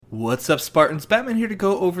What's up, Spartans? Batman here to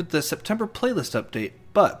go over the September playlist update,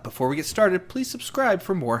 but before we get started, please subscribe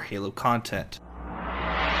for more Halo content.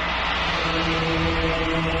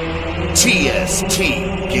 TST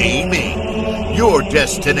Gaming, your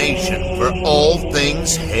destination for all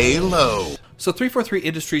things Halo. So 343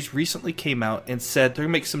 Industries recently came out and said they're going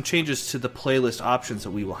to make some changes to the playlist options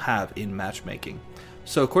that we will have in matchmaking.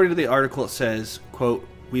 So according to the article, it says, quote,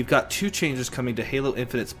 "We've got two changes coming to Halo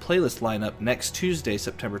Infinite's playlist lineup next Tuesday,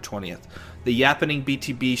 September 20th. The Yappening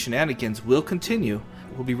BTB shenanigans will continue.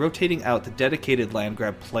 We'll be rotating out the dedicated land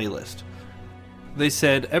grab playlist." They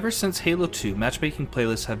said, ever since Halo 2, matchmaking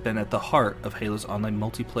playlists have been at the heart of Halo's online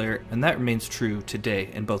multiplayer, and that remains true today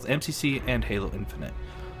in both MCC and Halo Infinite.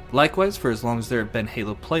 Likewise, for as long as there have been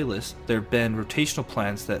Halo playlists, there have been rotational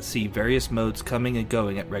plans that see various modes coming and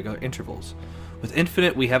going at regular intervals. With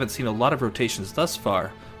Infinite, we haven't seen a lot of rotations thus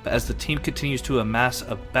far, but as the team continues to amass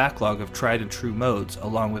a backlog of tried and true modes,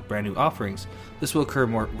 along with brand new offerings, this will occur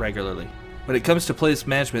more regularly. When it comes to playlist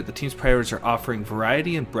management, the team's priorities are offering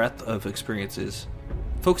variety and breadth of experiences,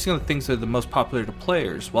 focusing on the things that are the most popular to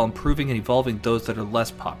players, while improving and evolving those that are less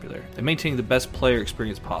popular, and maintaining the best player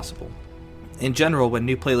experience possible. In general, when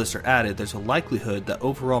new playlists are added, there's a likelihood that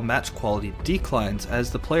overall match quality declines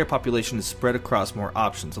as the player population is spread across more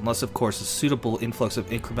options, unless of course a suitable influx of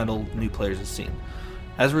incremental new players is seen.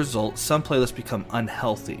 As a result, some playlists become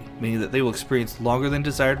unhealthy, meaning that they will experience longer than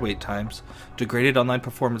desired wait times, degraded online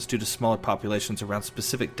performance due to smaller populations around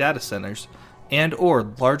specific data centers, and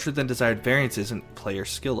or larger than desired variances in player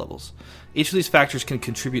skill levels. Each of these factors can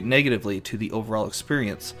contribute negatively to the overall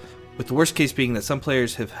experience, with the worst case being that some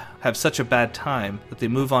players have such a bad time that they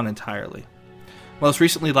move on entirely. Most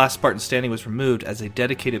recently, Last Spartan Standing was removed as a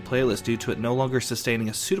dedicated playlist due to it no longer sustaining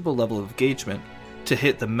a suitable level of engagement to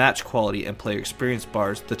hit the match quality and player experience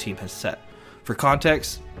bars the team has set. For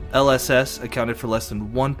context, LSS accounted for less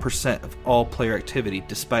than 1% of all player activity,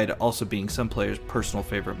 despite it also being some players' personal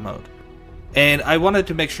favorite mode. And I wanted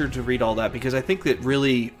to make sure to read all that because I think that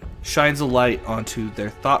really shines a light onto their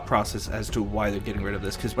thought process as to why they're getting rid of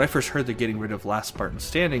this. Because when I first heard they're getting rid of Last Spartan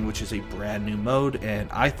Standing, which is a brand new mode,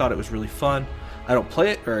 and I thought it was really fun. I don't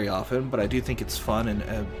play it very often, but I do think it's fun and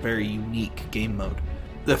a very unique game mode.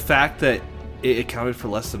 The fact that it accounted for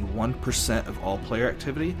less than 1% of all player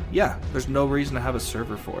activity, yeah, there's no reason to have a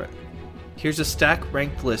server for it. Here's a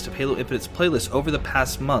stack-ranked list of Halo Infinite's playlists over the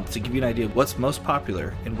past month to give you an idea of what's most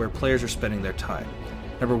popular and where players are spending their time.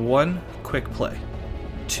 Number 1, Quick Play.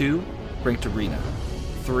 2, Ranked Arena.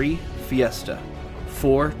 3, Fiesta.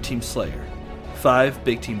 4, Team Slayer. 5,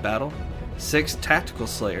 Big Team Battle. 6, Tactical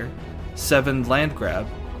Slayer. 7, Land Grab.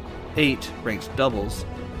 8, Ranked Doubles.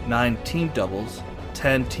 9, Team Doubles.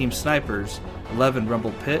 10, Team Snipers. 11,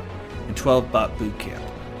 Rumble Pit. And 12, Bot Boot Camp.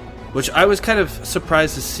 Which I was kind of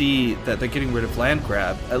surprised to see that they're getting rid of Land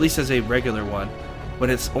Grab, at least as a regular one, when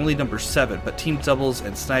it's only number 7. But Team Doubles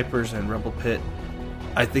and Snipers and Rumble Pit,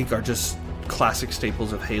 I think, are just classic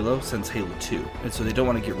staples of Halo since Halo 2. And so they don't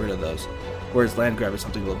want to get rid of those. Whereas Land Grab is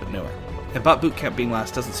something a little bit newer. And Bot Boot Camp being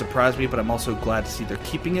last doesn't surprise me, but I'm also glad to see they're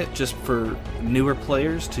keeping it just for newer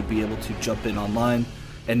players to be able to jump in online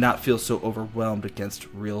and not feel so overwhelmed against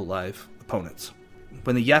real live opponents.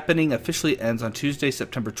 When the Yappening officially ends on Tuesday,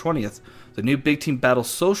 September 20th, the new Big Team Battle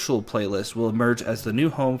Social playlist will emerge as the new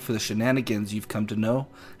home for the shenanigans you've come to know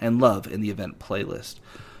and love in the event playlist.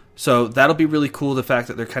 So that'll be really cool, the fact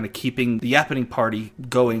that they're kind of keeping the Yappening party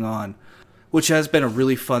going on, which has been a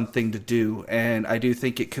really fun thing to do, and I do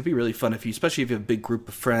think it could be really fun especially if you have a big group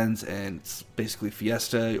of friends and it's basically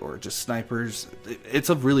Fiesta or just snipers. It's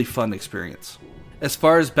a really fun experience. As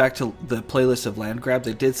far as back to the playlist of Land Grab,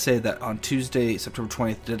 they did say that on Tuesday, September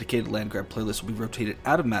 20th, the dedicated Land Grab playlist will be rotated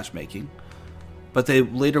out of matchmaking. But they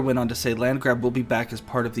later went on to say Land Grab will be back as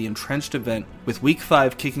part of the entrenched event, with Week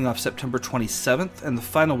 5 kicking off September 27th and the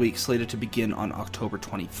final week slated to begin on October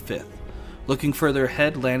 25th. Looking further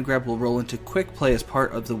ahead, Land Grab will roll into Quick Play as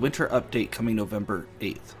part of the winter update coming November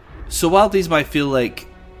 8th. So while these might feel like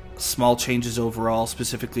small changes overall,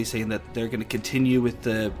 specifically saying that they're going to continue with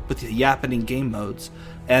the Yappening game modes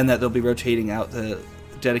and that they'll be rotating out the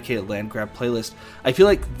dedicated Land Grab playlist, I feel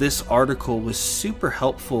like this article was super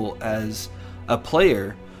helpful as a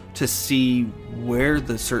player to see where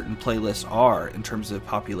the certain playlists are in terms of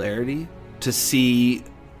popularity, to see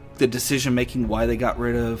the decision making, why they got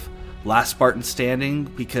rid of Last Spartan Standing,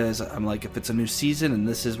 because I'm like, if it's a new season and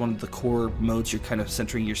this is one of the core modes you're kind of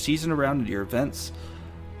centering your season around and your events,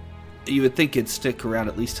 you would think it'd stick around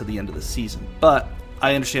at least till the end of the season. But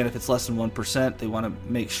I understand if it's less than 1%, they want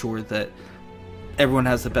to make sure that everyone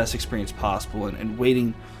has the best experience possible, and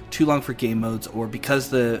waiting too long for game modes, or because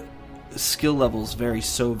the skill levels vary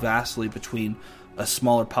so vastly between a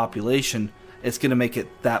smaller population, it's going to make it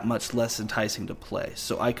that much less enticing to play.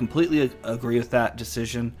 So I completely agree with that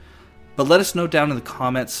decision. But let us know down in the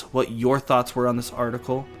comments what your thoughts were on this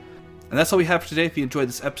article. And that's all we have for today. If you enjoyed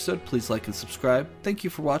this episode, please like and subscribe. Thank you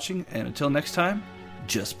for watching, and until next time,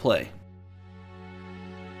 just play.